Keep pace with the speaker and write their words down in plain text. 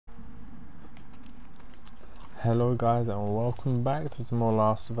Hello guys and welcome back to some more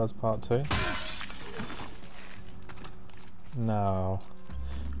Last of Us Part 2. Now,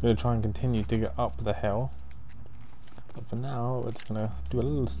 I'm going to try and continue to get up the hill. But for now, we're just going to do a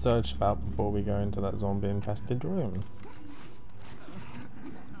little search about before we go into that zombie infested room.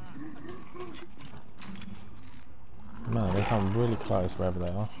 Man, they sound really close wherever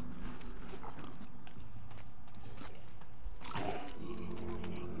they are.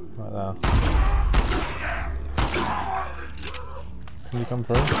 Right there. Can you come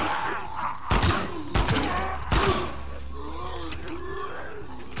through?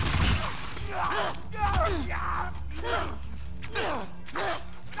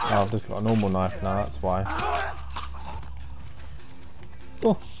 Oh, I've just got a normal knife now, that's why.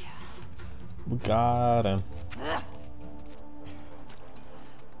 Oh! We got him.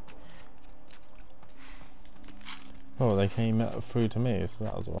 Oh, they came through to me, so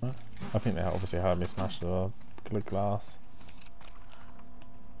that was alright. I think they obviously heard me smash the glass.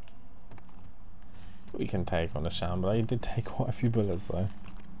 We can take on the Shambler. He did take quite a few bullets though.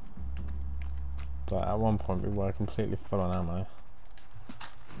 But at one point we were completely full on ammo.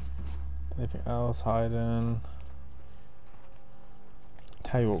 Anything else hiding?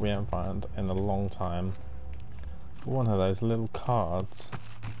 Tell you what we haven't found in a long time. One of those little cards.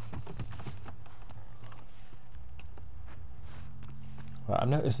 Right, I've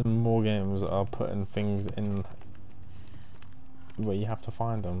noticed in more games are putting things in where you have to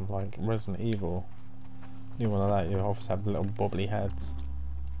find them, like Resident Evil. New one of that, you obviously have little bobbly heads.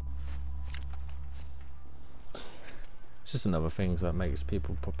 It's just another thing that makes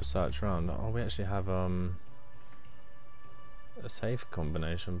people proper search around. Oh, we actually have a safe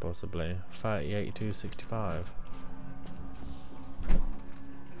combination possibly. 30, 82, 65.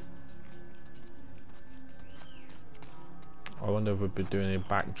 I wonder if we'd be doing any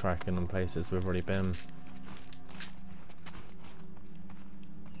backtracking on places we've already been.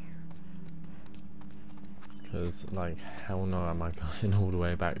 Because, like, hell no am I going all the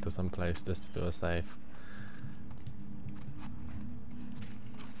way back to some place just to do a safe.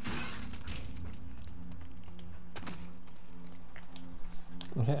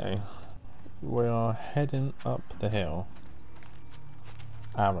 Okay, we are heading up the hill.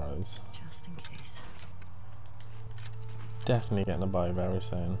 Arrows. Just in case. Definitely getting a bow very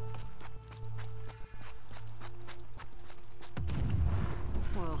soon.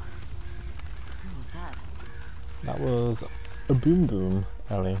 Whoa. What was that? That was a boom boom,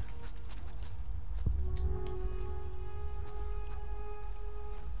 Ellie.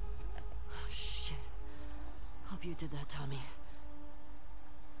 Oh shit. Hope you did that, Tommy.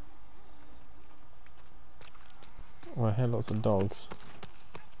 Well, I hear lots of dogs.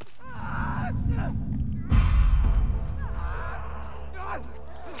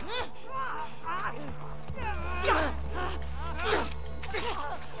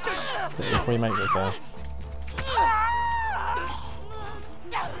 If we make this out.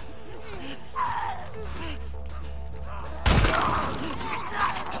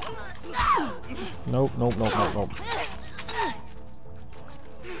 Nope, nope, nope, nope, nope.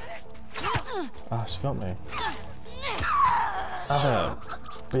 Ah, she got me. Have it,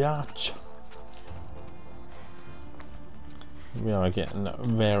 biatch. We are getting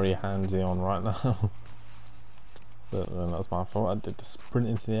very handsy on right now. But then that's my fault. I did the sprint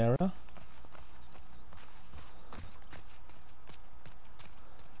into the area.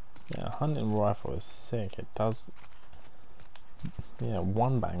 Yeah, hunting rifle is sick. It does. Yeah,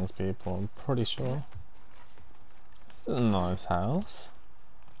 one bangs people, I'm pretty sure. This is a nice house.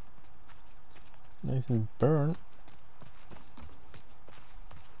 Nice and burnt.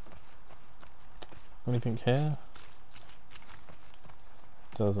 Anything here?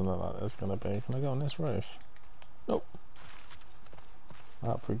 Doesn't look like there's gonna be. Can I go on this roof? Nope.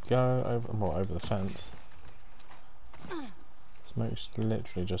 Up we go, over, well, over the fence. Smoke's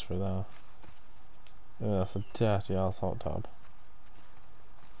literally just through there. Oh, that's a dirty ass hot tub.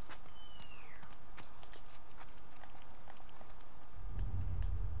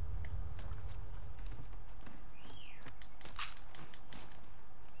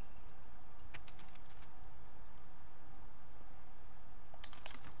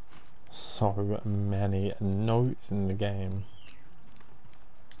 So many notes in the game.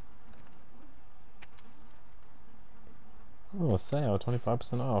 Oh, sale,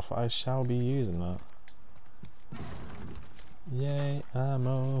 25% off. I shall be using that. Yay,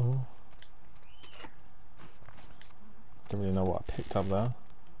 ammo. Don't really know what I picked up there.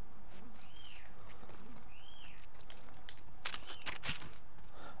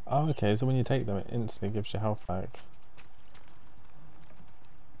 Oh, okay, so when you take them, it instantly gives you health back.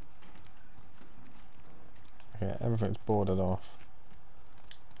 Okay, everything's boarded off.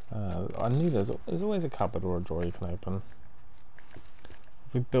 I knew there's always a cupboard or a drawer you can open.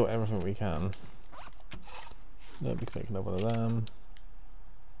 If we built everything we can. Nope, we can make another one of them.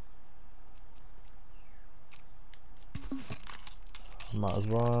 Might as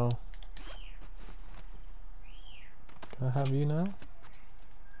well. Can I have you now?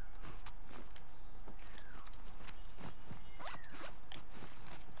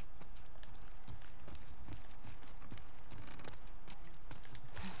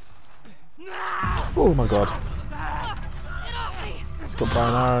 Oh my god. It's got bow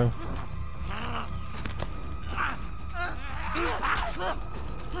and arrow.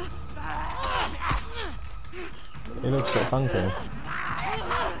 He looks a bit funky.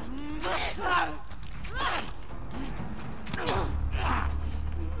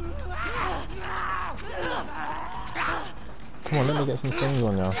 Come on, let me get some stings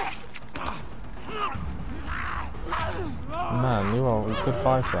on you. Man, you are a good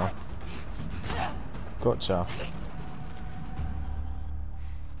fighter. Gotcha.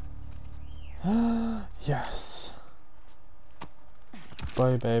 Yes.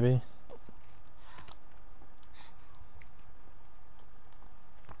 Bow, baby.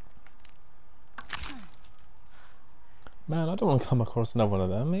 Man, I don't want to come across another one of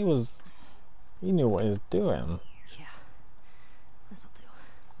them. He knew what he was doing. Yeah, this'll do.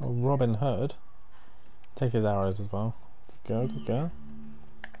 Oh, Robin Hood. Take his arrows as well. Good go, good go.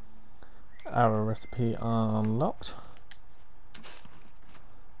 Arrow recipe unlocked.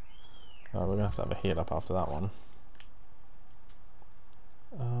 Oh, we're gonna have to have a heal up after that one.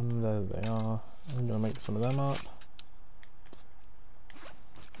 There they are. I'm gonna make some of them up.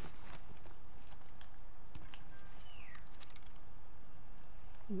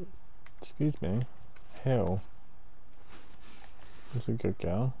 Excuse me. Hill. That's a good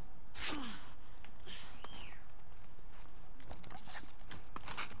girl.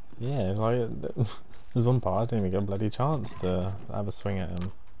 Yeah, like there's one part I didn't even get a bloody chance to have a swing at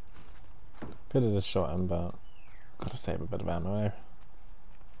him. Could have just shot him, but gotta save a bit of ammo. Eh?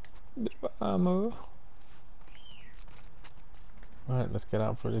 Bit of ammo. Right, let's get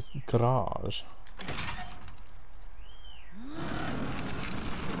out for this garage.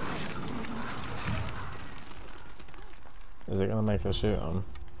 Is it gonna make us shoot him?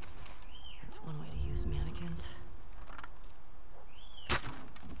 That's one way to use mannequins.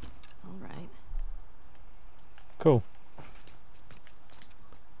 All right. Cool.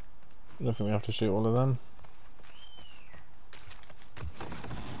 I don't think we have to shoot all of them.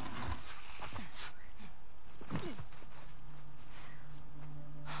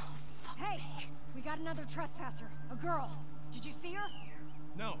 Hey, we got another trespasser. A girl. Did you see her?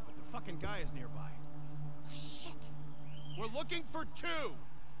 No, but the fucking guy is nearby. Shit. We're looking for two!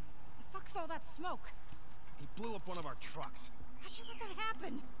 The fuck's all that smoke? He blew up one of our trucks. How'd you let that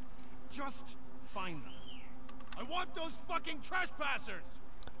happen? Just find them. I want those fucking trespassers!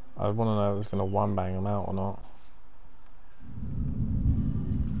 I want to know if it's gonna one bang them out or not.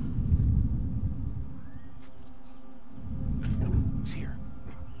 Who's here?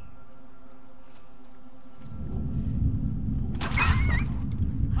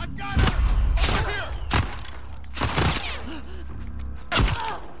 I've got her! Over here!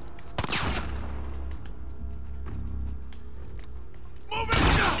 Move it!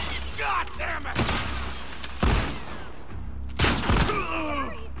 God damn it!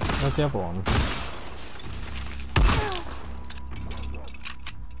 Where's the other one?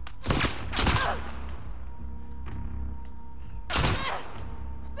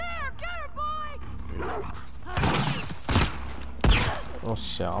 There! Get her, boy! Oh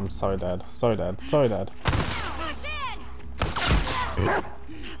shit, I'm so dead. So dead. So dead. Push in!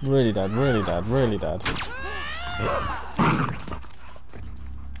 Really dead. Really dead. Really dead.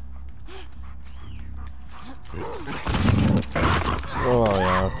 Oh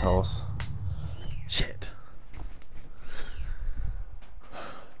yeah, of course. Shit.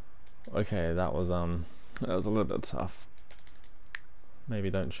 Okay, that was a little bit tough. Maybe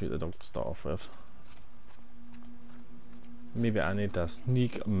don't shoot the dog to start off with. Maybe I need to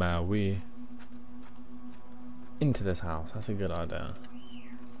sneak my way into this house. That's a good idea.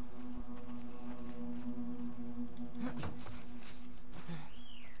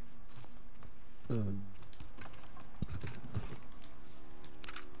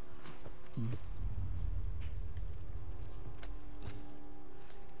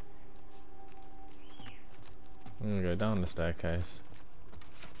 I'm gonna go down the staircase.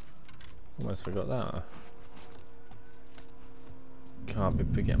 Almost forgot that. Can't be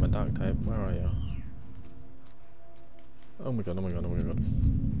forgetting my duct tape. Where are you? Oh my god, oh my god, oh my god.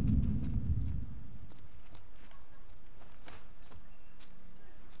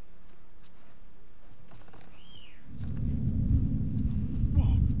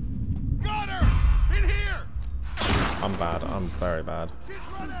 bad. I'm very bad. She's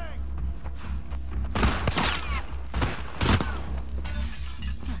running!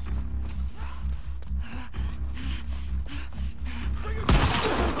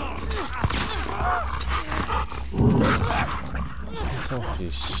 Piss off, you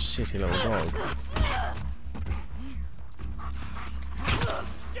shitty little dog.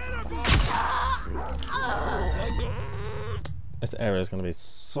 This area is going to be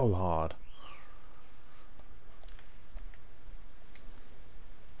so hard.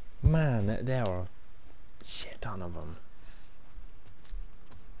 Man, there are a shit ton of them.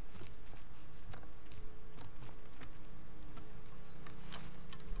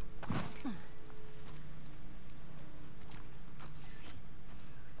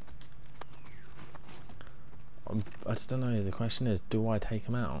 I just don't know, the question is, do I take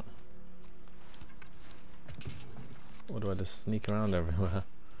them out? Or do I just sneak around everywhere?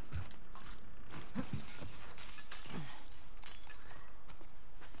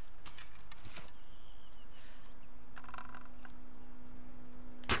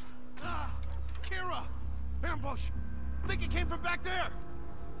 Kira! Ambush! Think it came from back there!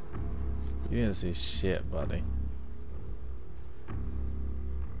 You didn't see shit, buddy.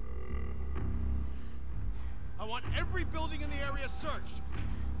 I want every building in the area searched.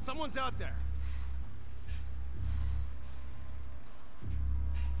 Someone's out there.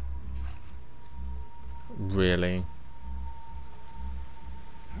 Really?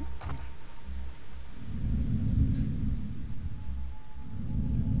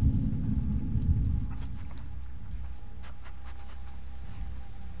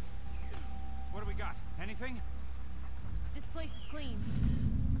 What do we got? Anything? This place is clean.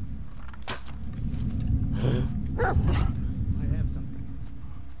 I have something.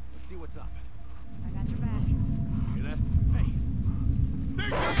 Let's see what's up. I got your back. Hear that? Hey! There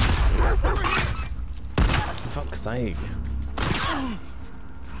she is! Over here! For fuck's sake.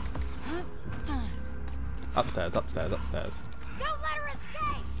 Upstairs, upstairs, upstairs. Don't let her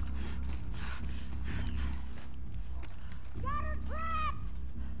escape! Got her trapped!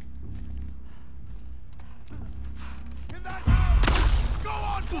 In that house! Go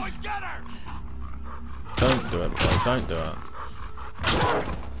on, boys, get her! Don't do it, boys, don't do it.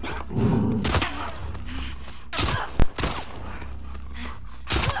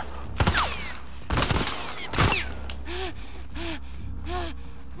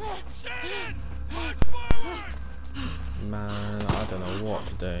 Shannon! Push forward! Man, I don't know what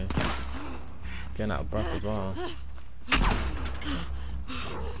to do. Getting out of breath as well.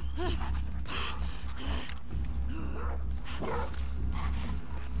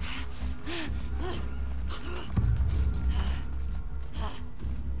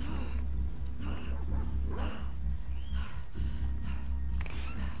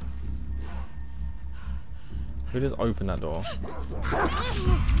 Who just opened that door?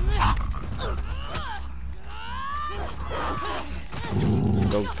 The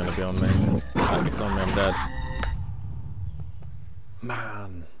dog's gonna be on me. If it's on me, I'm dead.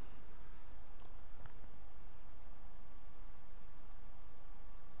 Man.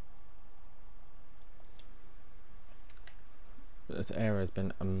 This area has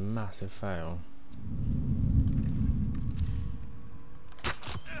been a massive fail.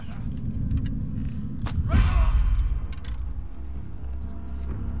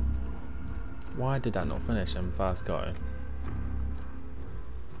 Why did that not finish in first go? I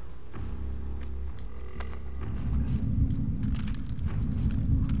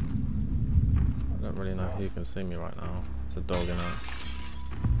don't really know who can see me right now. It's a dog in it.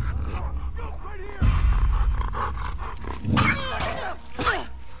 Go right here!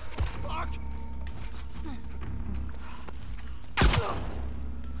 Fuck!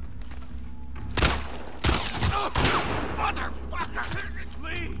 Motherfucker!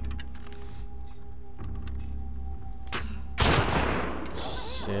 Lee!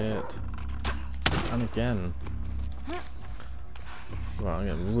 Shit. And again. Right, I'm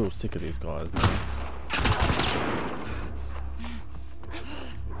getting real sick of these guys, man.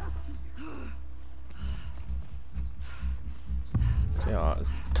 Yeah,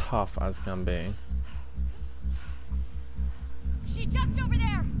 it's tough as can be. She ducked over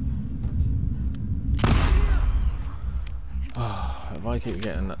there! If I keep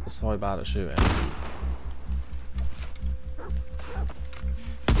getting so bad at shooting.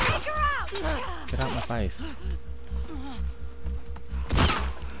 Take her out! Get out my face.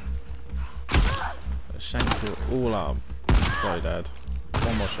 Shank you all up. So dead.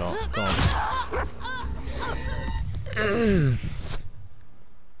 One more shot. Go on.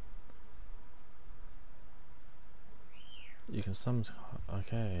 You can some.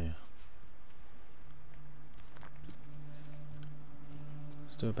 Okay.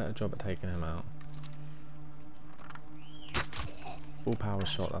 do a better job at taking him out. Full power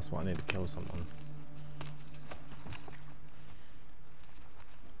shot, that's what I need to kill someone.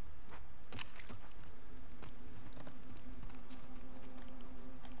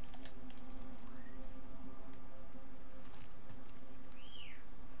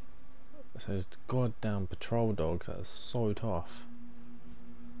 So those goddamn patrol dogs that are so tough.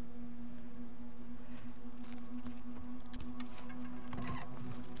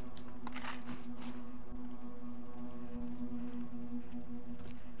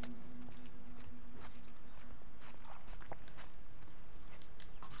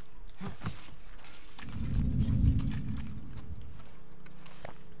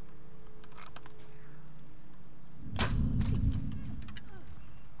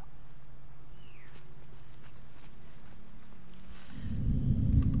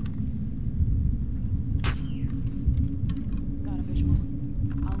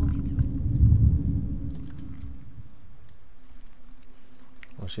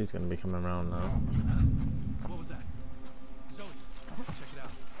 She's going to be coming around now. What was that? Zoe, check it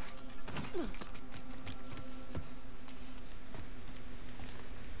out.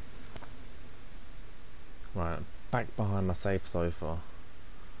 Right, back behind my safe sofa.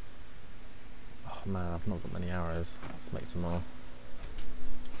 Oh man, I've not got many arrows. Let's make some more.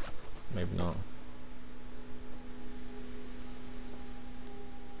 Maybe not.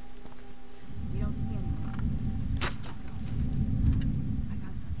 We don't see anything. Let's go. I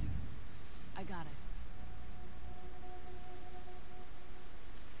got something. I got it.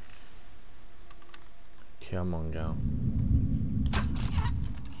 Come on, girl.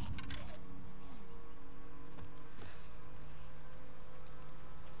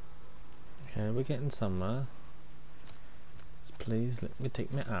 Okay, we're getting somewhere. Please let me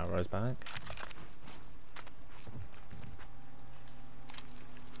take my arrows back.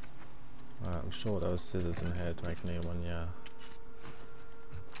 Right, I'm sure there was scissors in here to make a new one, yeah.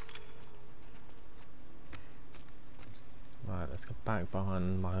 Right, let's go back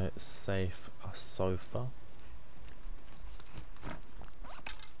behind my safe sofa.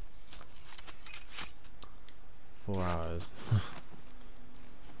 Four hours.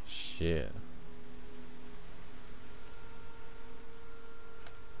 Shit.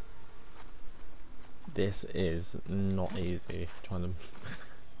 This is not easy, trying to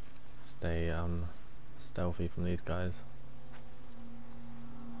stay stealthy from these guys.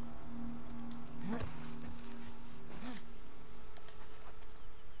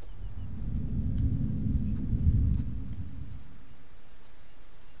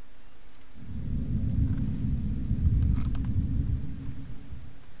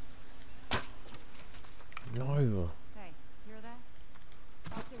 No. Hey, hear that?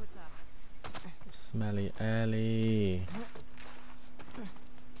 I'll see what's up. Smelly Ellie.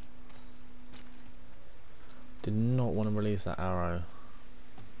 Did not want to release that arrow.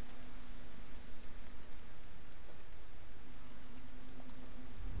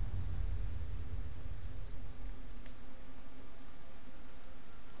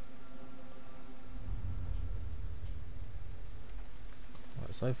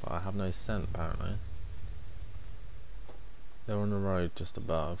 Right, so far I have no scent apparently. They're on the road just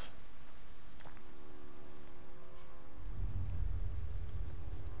above.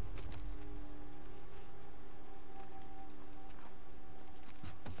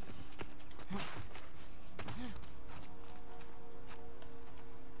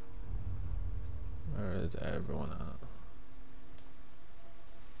 Where is everyone at?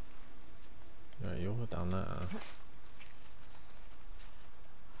 Yeah, you're down there.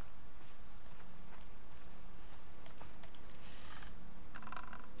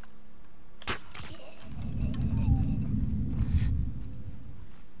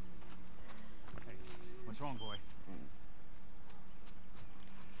 What's wrong, boy?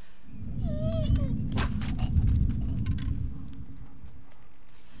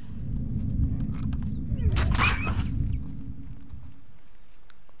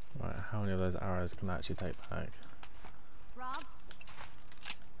 Right, how many of those arrows can I actually take back? Rob?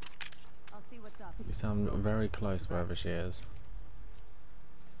 I'll see what's up. You sound very close wherever she is.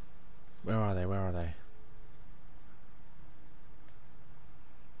 Where are they? Where are they?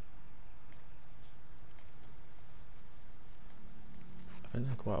 I think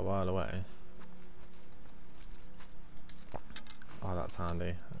they're quite a while away. Oh, that's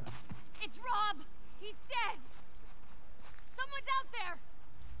handy. It's Rob! He's dead! Someone's out there!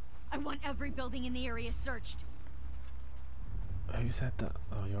 I want every building in the area searched. Who said that?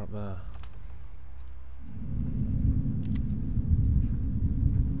 Oh, you're up there.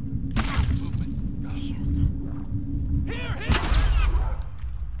 Yes. Here!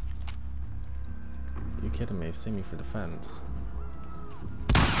 kidding me? See me through the fence.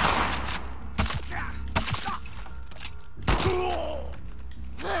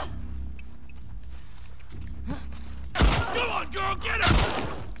 Go on, girl, get her!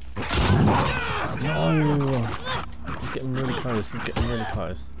 No! He's getting really close. He's getting really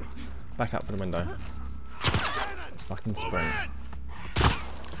close. Back out for the window. Fucking sprint.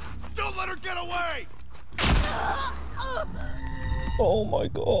 Don't let her get away! Oh my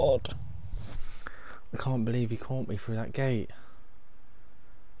god! I can't believe he caught me through that gate.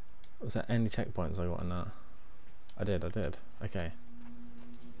 Was there any checkpoints I got in that? I did. Okay.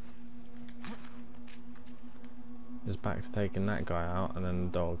 Just back to taking that guy out and then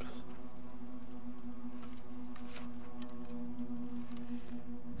the dogs.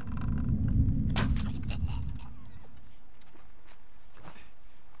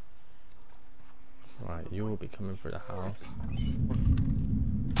 Right, you will be coming through the house.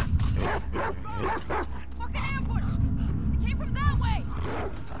 Fucking ambush! It came from that way!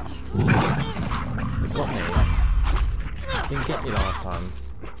 You got me. Didn't get me last time.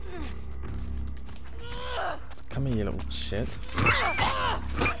 Come here, you little shit.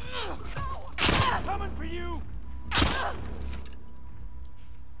 Coming for you!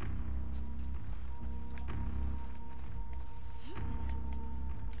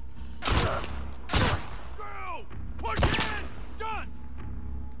 Girl! Push in! Done!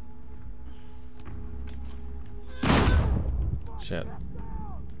 Shit.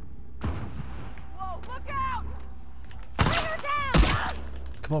 Whoa, look out! Bring her down!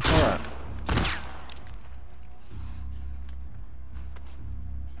 Come on for it.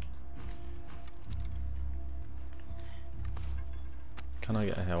 Can I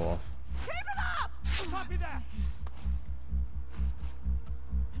get a hill off? Keep it up! Copy that!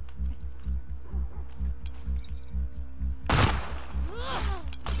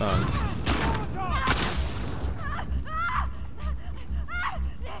 Done.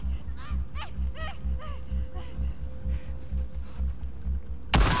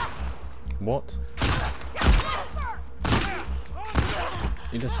 What?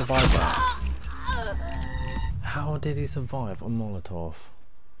 You just survived that? How did he survive a Molotov?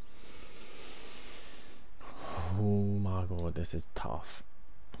 Oh my god, this is tough.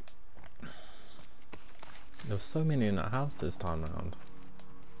 There were so many in that house this time round.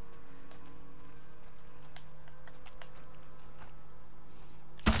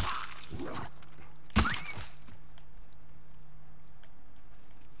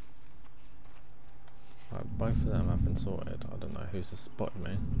 Right, both of them have been sorted. I don't know who's just spotted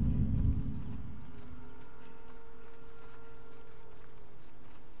me.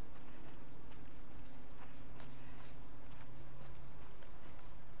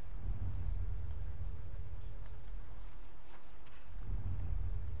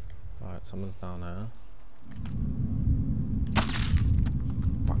 Right, someone's down there.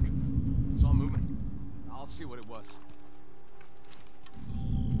 Fuck. Saw movement. I'll see what it was.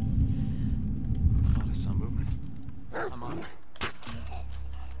 Thought I saw movement. I'm on it.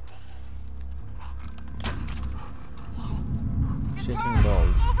 Shitting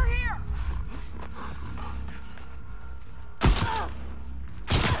dogs. Over here!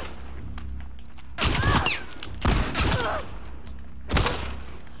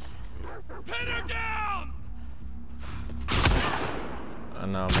 Pin her down!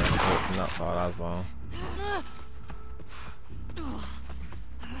 And now I'm getting caught from that side as well.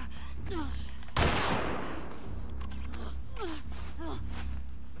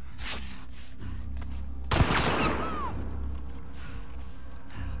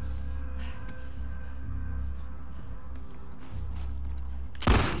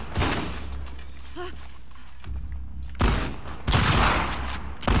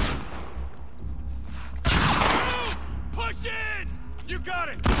 Push in! You got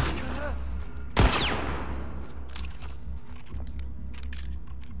it!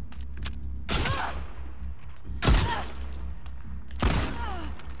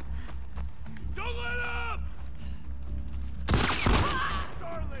 Don't let up!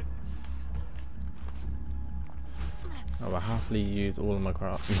 Darling! I will happily use all of my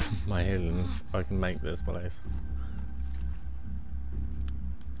crap, my healing, if I can make this place.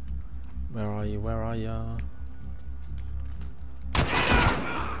 Where are you? Where are ya?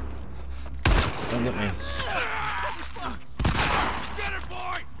 Don't get me. Get her,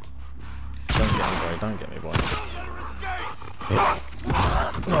 boy! Don't get me, boy. Don't get me, boy. Don't let her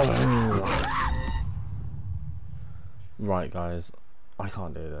escape! No. Right, guys. I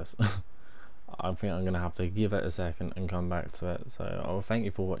can't do this. I think I'm going to have to give it a second and come back to it. So, I'll thank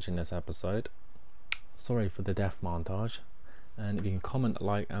you for watching this episode. Sorry for the death montage. And if you can comment,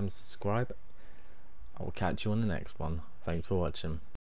 like, and subscribe, I will catch you on the next one. Thanks for watching.